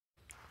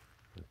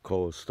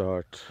Cold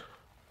start.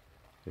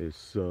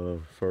 It's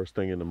first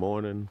thing in the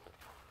morning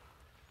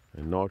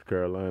in North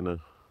Carolina.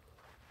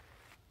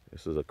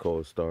 This is a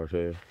cold start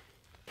here.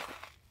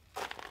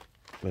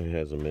 It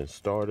hasn't been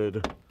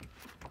started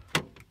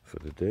for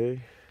the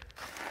day.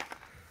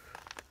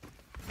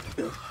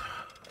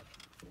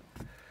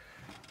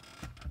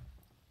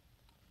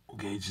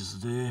 Gauge is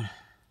there.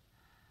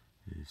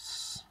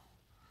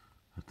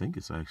 I think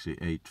it's actually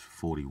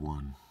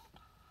 8:41.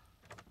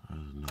 I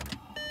don't know.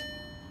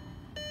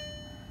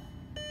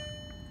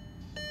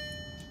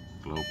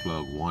 Glow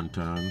plug one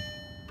time.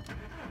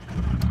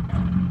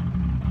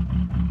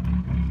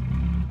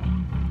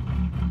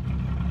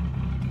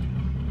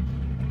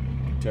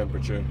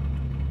 Temperature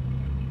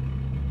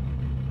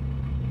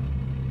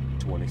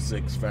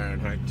 26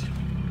 Fahrenheit.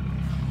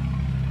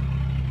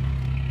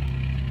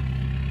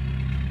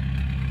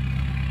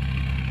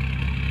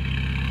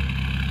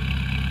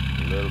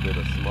 A little bit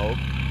of smoke.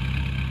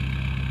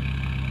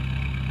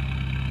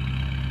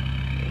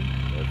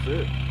 That's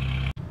it.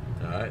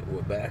 Alright,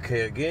 we're back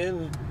here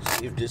again.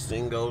 See if this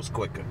thing goes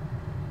quicker.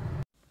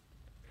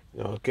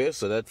 Okay,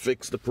 so that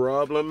fixed the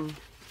problem.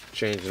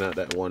 Changing out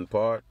that one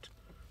part.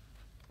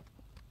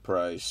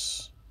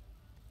 Price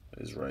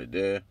is right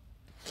there.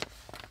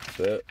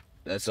 So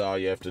that's all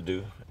you have to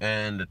do.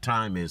 And the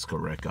time is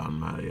correct on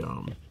my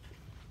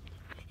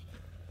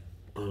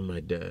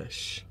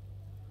dash.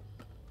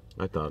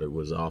 I thought it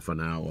was off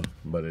an hour,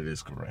 but it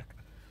is correct.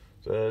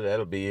 So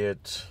that'll be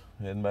it.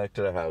 Heading back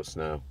to the house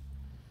now.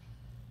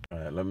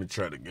 Alright, let me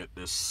try to get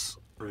this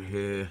right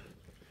here.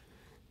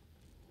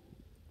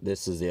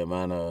 This is the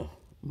amount of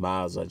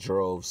miles I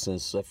drove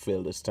since I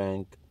filled this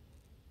tank.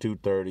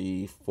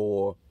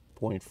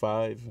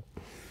 234.5.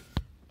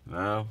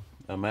 Now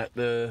I'm at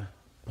the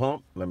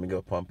pump. Let me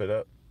go pump it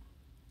up.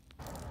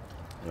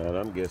 And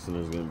I'm guessing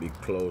it's going to be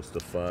close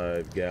to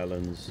 5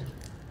 gallons.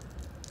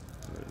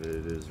 There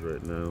it is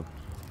right now.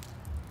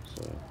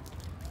 So,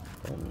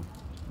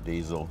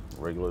 diesel,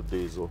 regular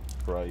diesel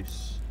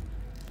price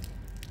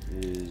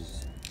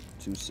is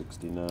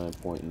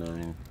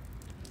 $269.9.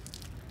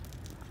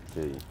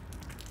 Okay,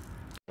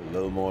 a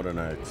little more than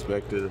I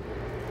expected.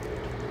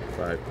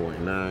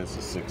 5.9, so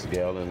 6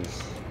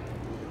 gallons.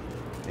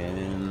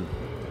 And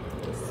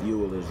the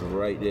fuel is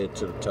right there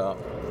to the top.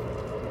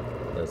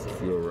 That's the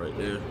fuel right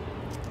there.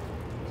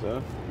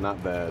 So,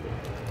 not bad.